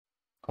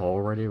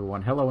Alright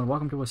everyone, hello and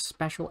welcome to a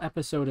special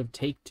episode of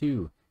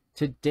Take-Two.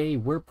 Today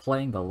we're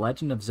playing The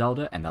Legend of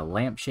Zelda and the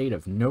Lampshade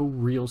of No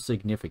Real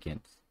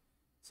Significance.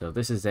 So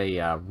this is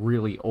a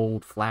really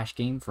old Flash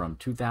game from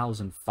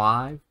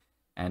 2005,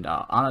 and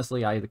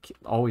honestly I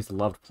always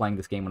loved playing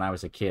this game when I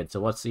was a kid,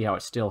 so let's see how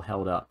it's still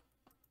held up.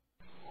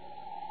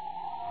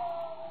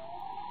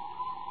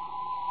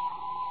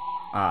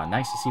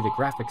 Nice to see the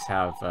graphics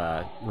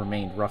have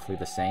remained roughly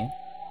the same.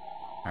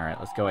 Alright,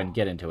 let's go ahead and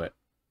get into it.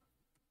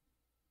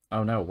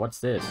 Oh no, what's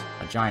this?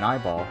 A giant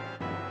eyeball?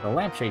 The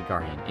Lampshade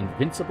Guardian,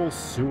 invincible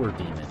sewer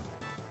demon.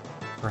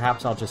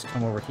 Perhaps I'll just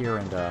come over here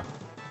and,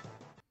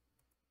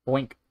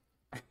 boink.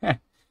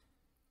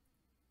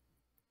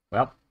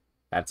 Well,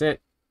 that's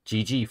it.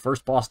 GG,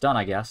 first boss done,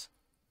 I guess.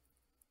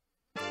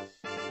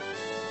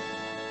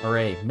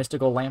 Hooray,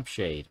 mystical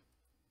lampshade.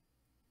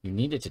 You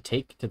need it to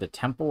take to the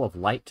Temple of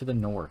Light to the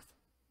north.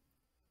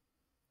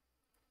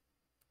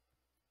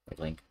 Wait,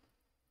 Link.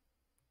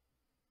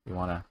 You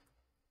wanna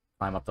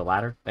climb up the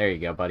ladder? There you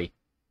go, buddy.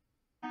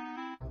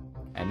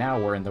 And now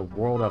we're in the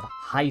world of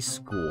high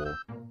school,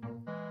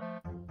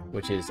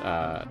 which is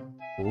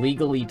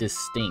legally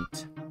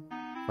distinct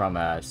from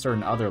a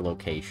certain other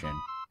location.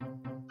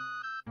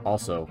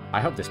 Also,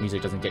 I hope this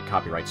music doesn't get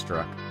copyright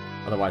struck.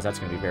 Otherwise, that's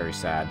going to be very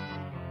sad.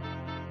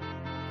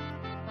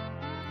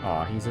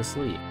 Aw, he's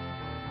asleep.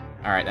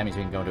 Alright, that means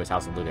we can go into his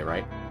house and loot it,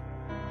 right?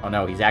 Oh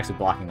no, he's actually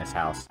blocking this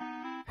house.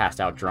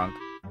 Passed out drunk.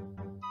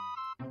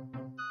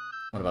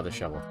 What about the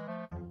shovel?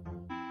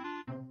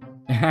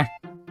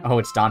 Oh,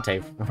 it's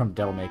Dante from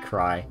Devil May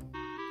Cry.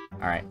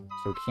 Alright,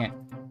 so we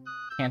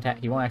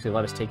he won't actually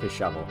let us take his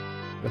shovel.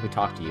 What if we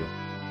talk to you?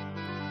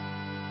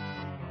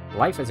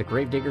 Life as a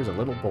gravedigger is a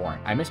little boring.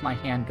 I miss my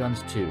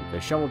handguns too. The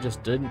shovel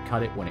just didn't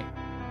cut it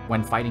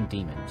when fighting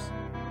demons.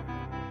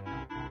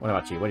 What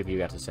about you? What have you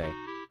got to say?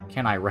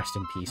 Can I rest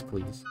in peace,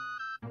 please?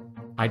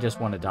 I just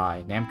want to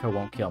die. Namco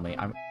won't kill me.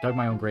 I dug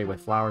my own grave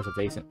with flowers, a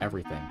vase, and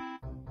everything.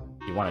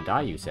 You want to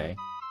die, you say?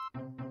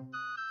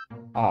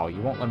 Oh,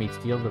 you won't let me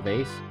steal the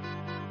vase?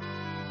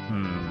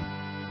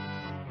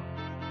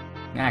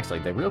 Actually,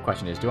 the real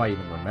question is, do I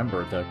even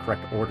remember the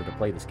correct order to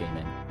play this game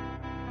in?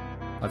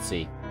 Let's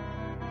see.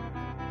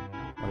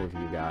 What have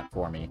you got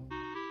for me?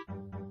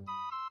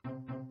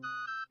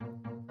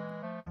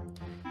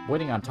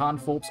 Waiting on Ton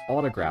Fulp's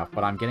autograph,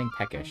 but I'm getting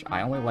peckish.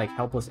 I only like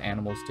helpless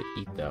animals to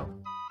eat, though.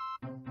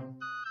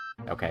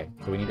 Okay,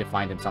 so we need to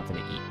find him something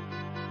to eat.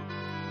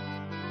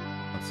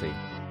 Let's see.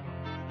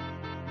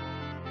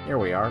 Here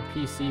we are,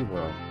 PC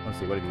World. Let's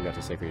see, what have you got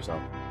to say for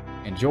yourself?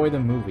 Enjoy the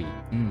movie.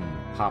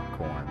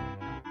 Popcorn.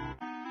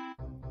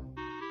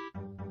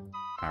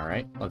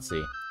 Alright, let's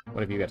see. What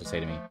have you got to say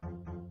to me?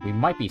 We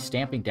might be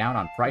stamping down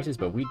on prices,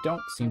 but we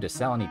don't seem to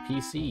sell any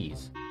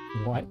PCs.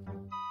 What?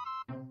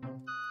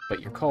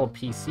 But you're called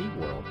PC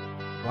World.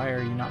 Why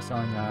are you not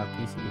selling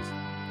PCs?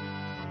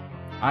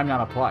 I'm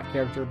not a plot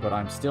character, but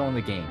I'm still in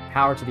the game.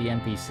 Power to the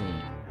NPC.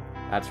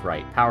 That's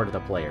right, power to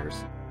the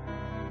players.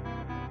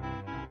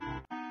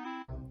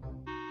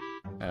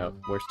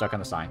 We're stuck on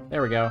the sign.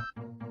 There we go.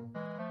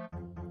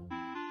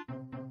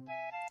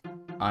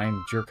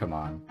 I'm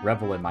Jerkamon.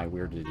 Revel in my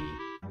weirdity.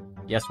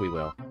 Yes, we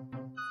will.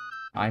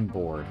 I'm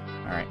bored.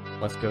 Alright,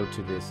 let's go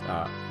to this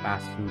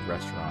fast food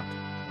restaurant.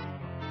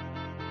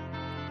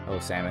 Hello,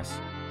 Samus.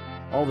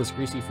 All this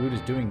greasy food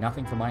is doing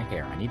nothing for my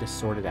hair. I need to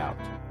sort it out.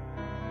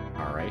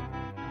 Alright.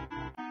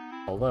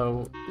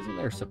 Although, isn't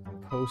there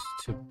supposed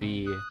to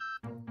be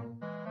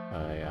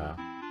a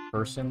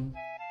person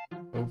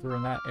over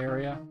in that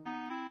area?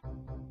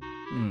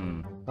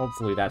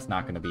 Hopefully that's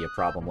not going to be a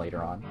problem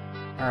later on.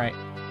 Alright,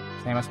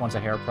 Samus wants a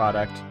hair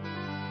product.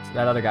 So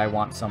that other guy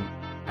wants some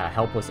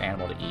helpless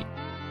animal to eat.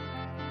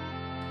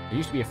 There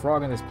used to be a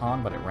frog in this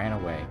pond, but it ran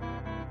away.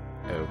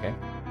 Okay.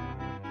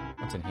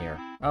 What's in here?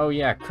 Oh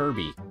yeah,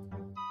 Kirby.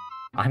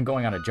 I'm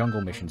going on a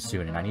jungle mission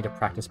soon, and I need to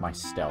practice my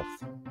stealth.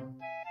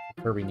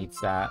 Kirby needs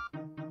that.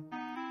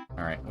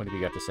 Alright, what have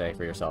you got to say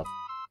for yourself?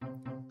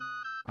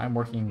 I'm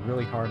working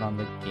really hard on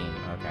the game.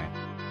 Okay.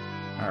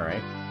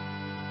 Alright.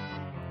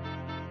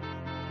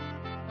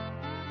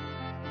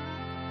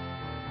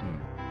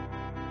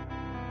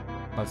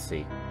 Let's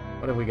see.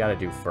 What have we got to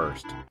do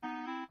first?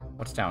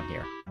 What's down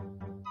here?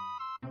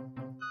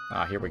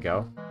 Here we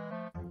go.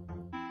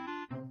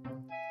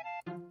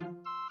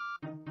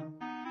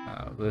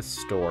 This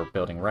store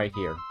building right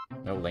here.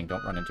 No, Link,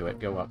 don't run into it.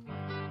 Go up.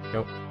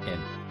 Go in.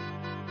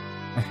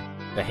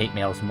 The hate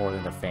mail is more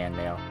than the fan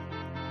mail.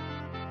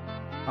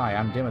 Hi,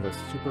 I'm Dim of the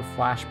Super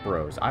Flash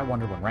Bros. I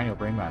wonder when Randy will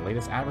bring my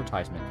latest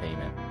advertisement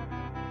payment.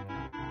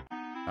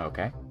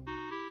 Okay.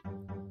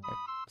 Wait,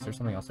 is there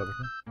something else over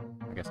here?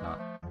 I guess not.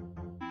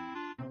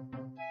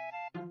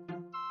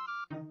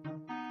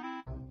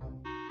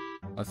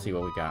 Let's see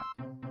what we got.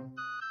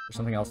 There's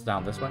something else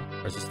down this way?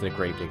 Or is this the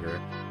gravedigger?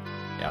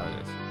 Yeah,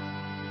 it is.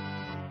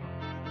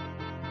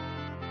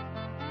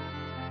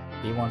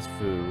 He wants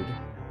food.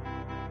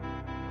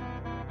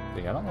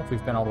 I don't know if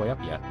we've been all the way up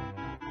yet.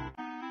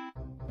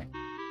 Okay.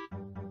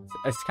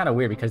 It's kind of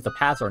weird because the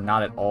paths are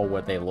not at all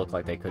what they look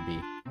like they could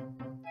be.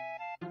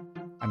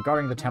 I I'm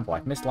guarding the temple.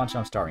 I've missed lunch and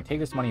I'm starving. Take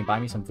this money and buy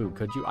me some food,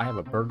 could you? I have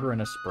a burger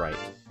and a Sprite.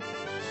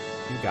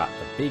 You got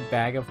the big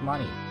bag of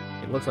money.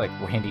 It looks like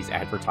Randy's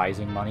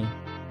advertising money.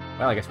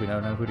 Well, I guess we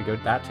don't know who to go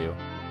that to.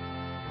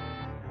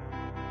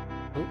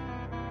 Ooh,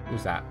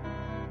 who's that?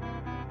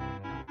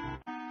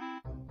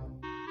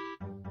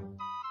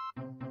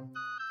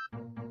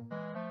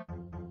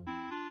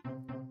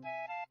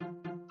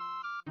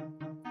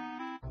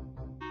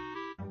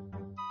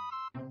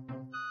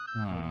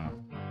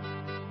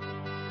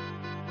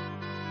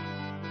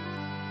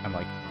 I'm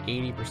like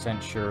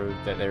 80% sure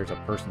that there's a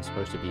person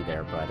supposed to be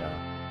there, but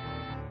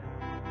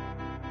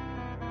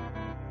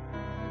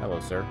hello,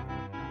 sir.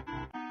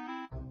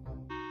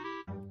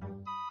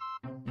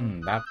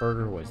 That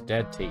burger was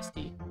dead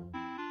tasty.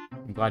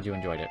 I'm glad you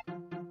enjoyed it.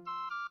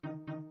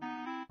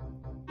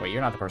 Wait,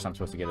 you're not the person I'm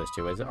supposed to give this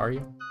to, is it? Are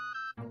you?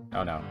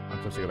 Oh no, I'm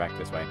supposed to go back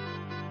this way.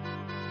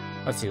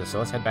 Let's see, so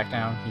let's head back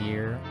down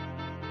here.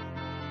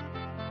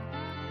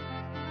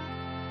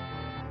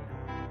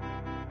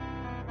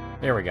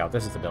 There we go,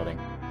 this is the building.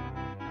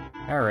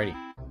 Alrighty,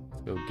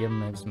 let's go give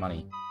him his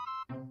money.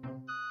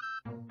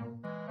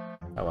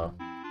 Hello.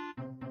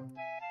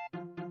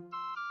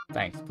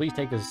 Thanks. Please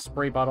take this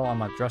spray bottle on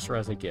my dresser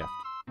as a gift.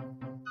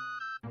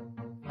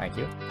 Thank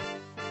you.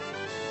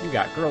 You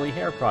got girly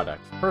hair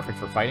products. Perfect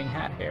for fighting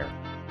hat hair.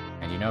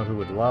 And you know who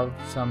would love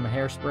some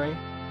hairspray?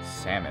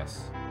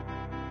 Samus.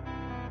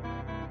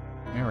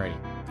 Alrighty.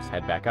 Let's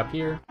head back up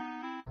here.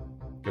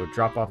 Go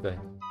drop off the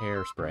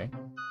hairspray.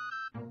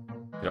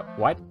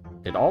 What?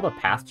 Did all the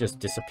paths just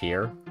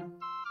disappear?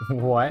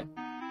 What?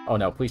 Oh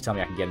no, please tell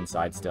me I can get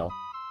inside still.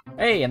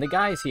 Hey, and the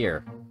guy's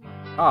here!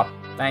 Oh,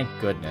 thank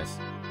goodness.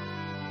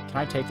 Can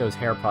I take those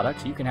hair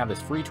products? You can have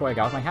this free toy I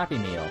got with my Happy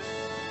Meal.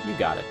 You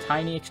got a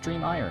tiny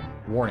extreme iron.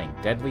 Warning,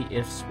 deadly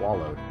if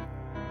swallowed.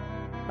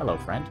 Hello,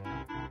 friend.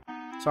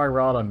 Sorry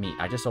we're all out of meat.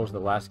 I just sold to the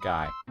last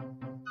guy.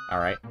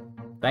 Alright.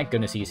 Thank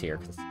goodness he's here.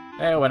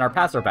 Oh, and our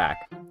paths are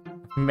back.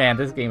 Man,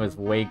 this game is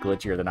way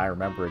glitchier than I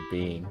remember it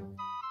being.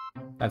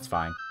 That's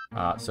fine.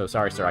 So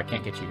sorry, sir, I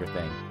can't get you your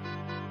thing.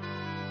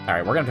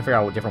 Alright, we're gonna have to figure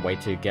out a different way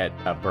to get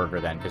a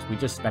burger then, because we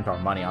just spent our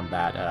money on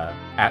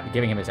that,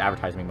 giving him his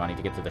advertising money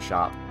to get to the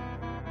shop.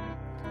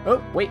 Oh,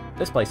 wait,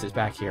 this place is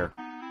back here.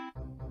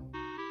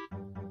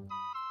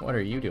 What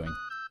are you doing?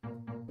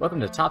 Welcome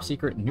to Top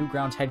Secret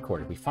Newgrounds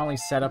headquarters. We finally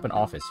set up an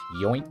office.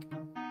 Yoink. Is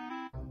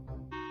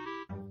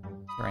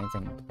there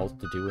anything else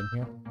to do in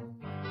here?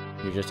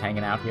 You're just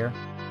hanging out here?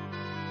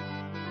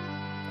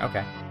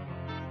 Okay.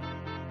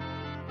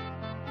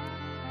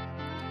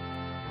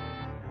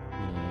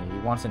 He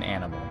wants an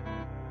animal.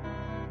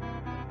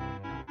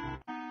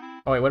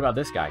 Oh wait, what about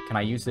this guy? Can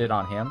I use it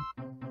on him?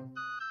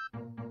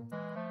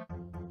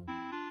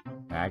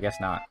 I guess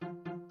not.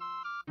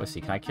 Let's see,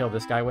 can I kill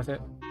this guy with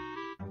it?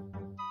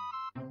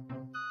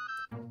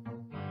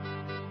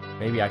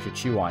 Maybe I should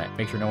chew on it.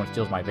 Make sure no one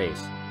steals my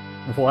vase.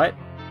 What?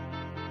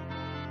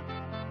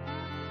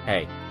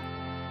 Hey.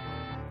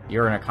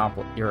 You're an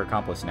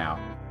accomplice now.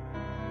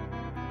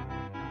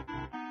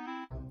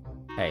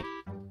 Hey.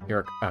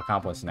 You're an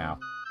accomplice now.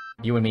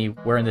 You and me,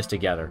 we're in this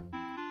together.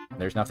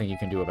 There's nothing you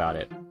can do about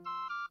it.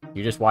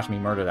 You just watched me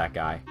murder that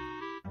guy.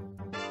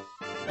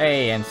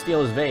 Hey, and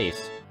steal his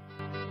vase.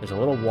 There's a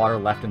little water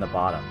left in the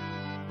bottom.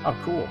 Oh,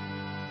 cool.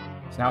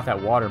 So now with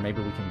that water,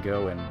 maybe we can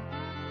go and...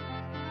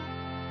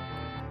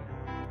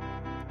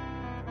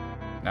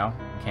 No?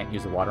 Can't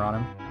use the water on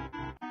him?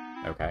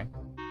 Okay.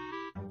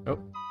 Oh.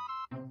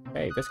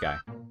 Hey, this guy.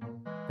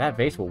 That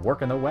vase will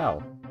work in the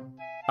well.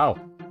 Oh.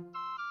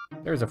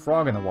 There's a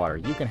frog in the water.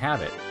 You can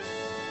have it.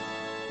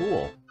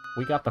 Cool.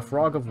 We got the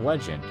Frog of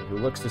Legend, who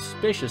looks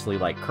suspiciously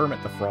like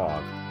Kermit the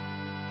Frog.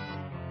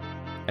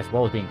 As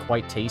well as being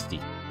quite tasty.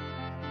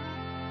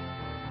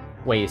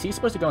 Wait, is he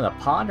supposed to go in the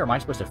pond, or am I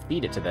supposed to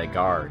feed it to the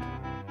guard?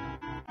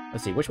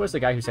 Let's see, which was the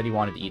guy who said he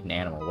wanted to eat an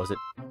animal? Was it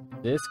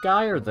this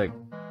guy, or the...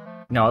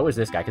 No, it was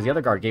this guy, because the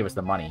other guard gave us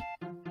the money.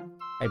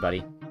 Hey,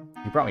 buddy.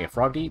 You brought me a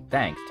frog to eat?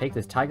 Thanks. Take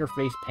this tiger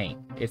face paint.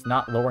 It's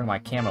not lowering my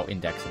camo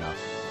index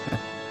enough.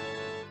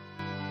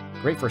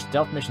 Great for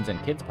stealth missions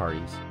and kids'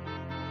 parties.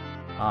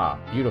 Ah,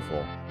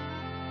 beautiful.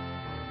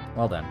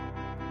 Well then.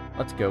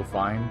 Let's go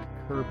find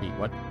Kirby.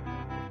 What?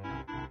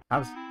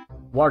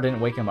 Water didn't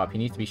wake him up. He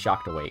needs to be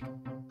shocked awake.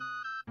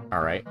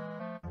 Alright.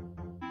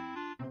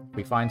 If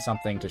we find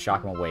something to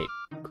shock him awake,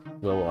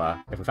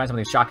 if we find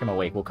something to shock him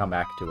awake, we'll come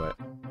back to it.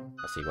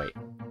 Let's see, wait.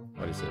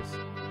 What is this?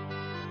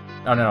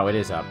 Oh, no, it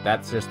is up.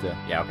 That's just a...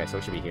 Yeah, okay, so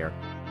it should be here.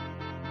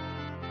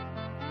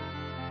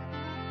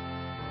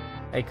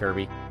 Hey,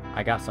 Kirby.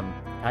 I got some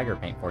tiger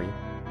paint for you.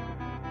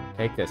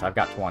 Take this. I've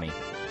got 20.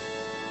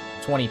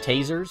 20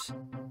 tasers?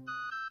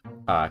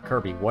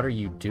 Kirby, what are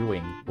you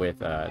doing with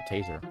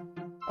taser?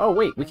 Oh,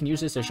 wait, we can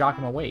use this to shock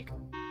him awake.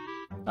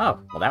 Oh,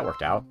 well, that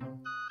worked out.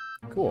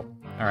 Cool.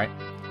 Alright.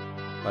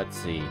 Let's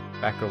see.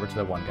 Back over to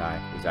the one guy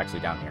who's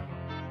actually down here.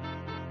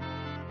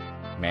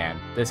 Man,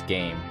 this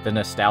game, the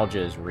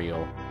nostalgia is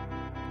real.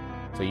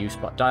 So you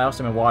doused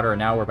him in water, and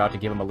now we're about to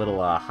give him a little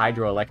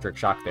hydroelectric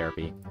shock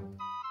therapy.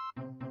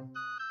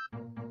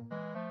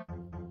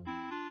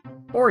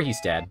 Or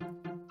he's dead.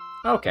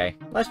 Okay,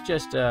 let's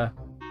just,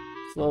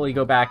 slowly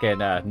go back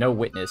and, no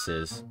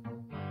witnesses.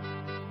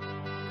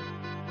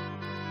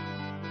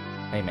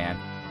 Hey, man.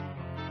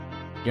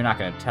 You're not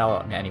gonna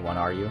tell anyone,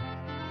 are you?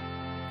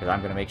 Because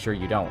I'm gonna make sure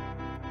you don't.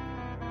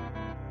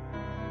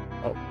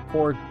 Oh,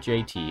 poor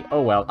JT.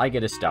 Oh well, I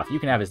get his stuff. You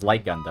can have his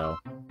light gun, though.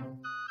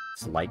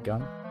 It's a light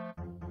gun?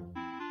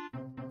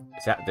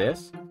 Is that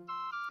this?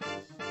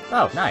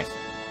 Oh, nice.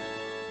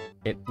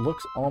 It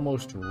looks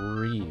almost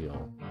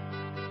real.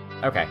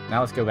 Okay, now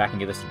let's go back and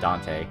give this to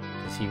Dante,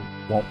 because he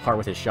won't part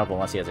with his shovel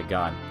unless he has a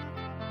gun.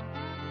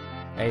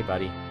 Hey,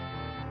 buddy. You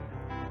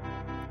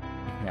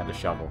can have the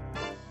shovel.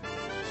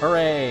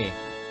 Hooray!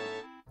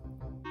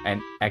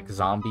 And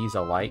ex-zombies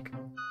alike.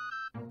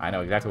 I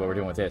know exactly what we're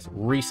doing with this.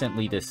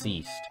 Recently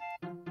deceased.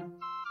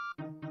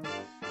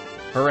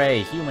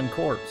 Hooray, human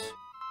corpse.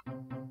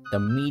 The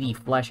meaty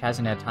flesh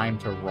hasn't had time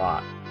to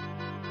rot.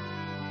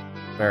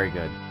 Very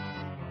good.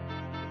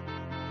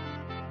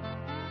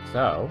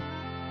 So,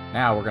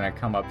 now we're gonna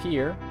come up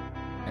here.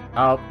 And,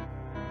 oh.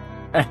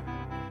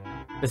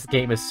 This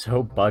game is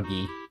so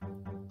buggy.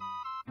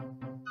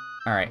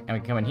 Alright,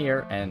 and we come in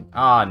here and...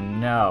 oh,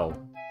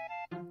 no.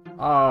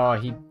 Oh,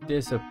 he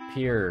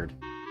disappeared.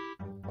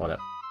 Hold up.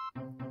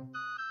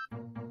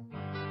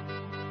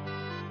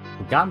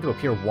 We got him to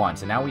appear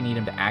once, and now we need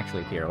him to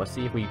actually appear. Let's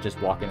see if we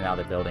just walk in and out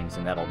of the buildings,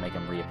 and that'll make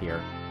him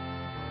reappear.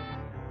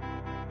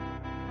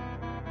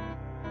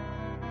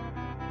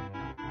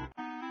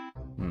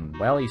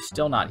 Well, he's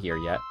still not here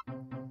yet.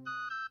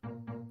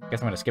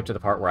 Guess I'm gonna skip to the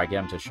part where I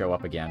get him to show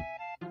up again.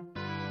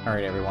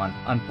 Alright, everyone.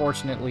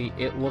 Unfortunately,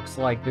 it looks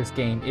like this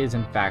game is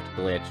in fact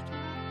glitched.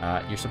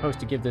 You're supposed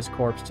to give this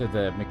corpse to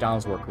the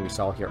McDonald's worker we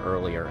saw here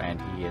earlier,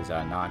 and he is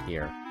not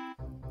here.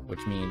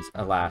 Which means,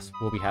 alas,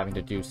 we'll be having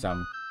to do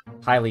some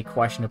highly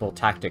questionable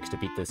tactics to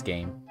beat this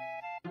game.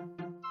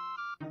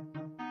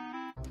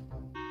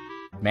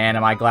 Man,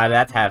 am I glad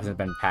that hasn't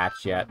been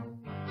patched yet.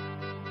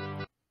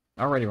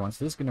 Alright, everyone,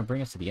 so this is going to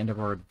bring us to the end of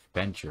our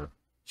adventure.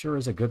 Sure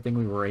is a good thing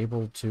we were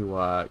able to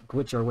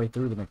glitch our way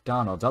through the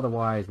McDonald's,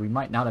 otherwise we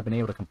might not have been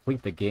able to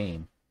complete the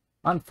game.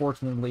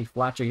 Unfortunately,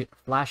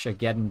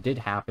 Flash-ageddon did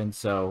happen,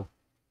 so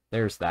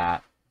there's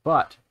that.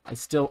 But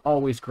it's still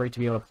always great to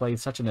be able to play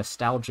such a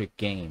nostalgic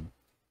game.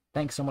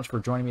 Thanks so much for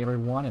joining me,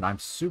 everyone, and I'm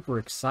super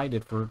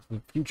excited for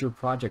the future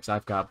projects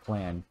I've got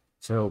planned.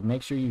 So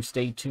make sure you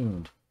stay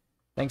tuned.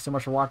 Thanks so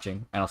much for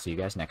watching, and I'll see you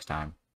guys next time.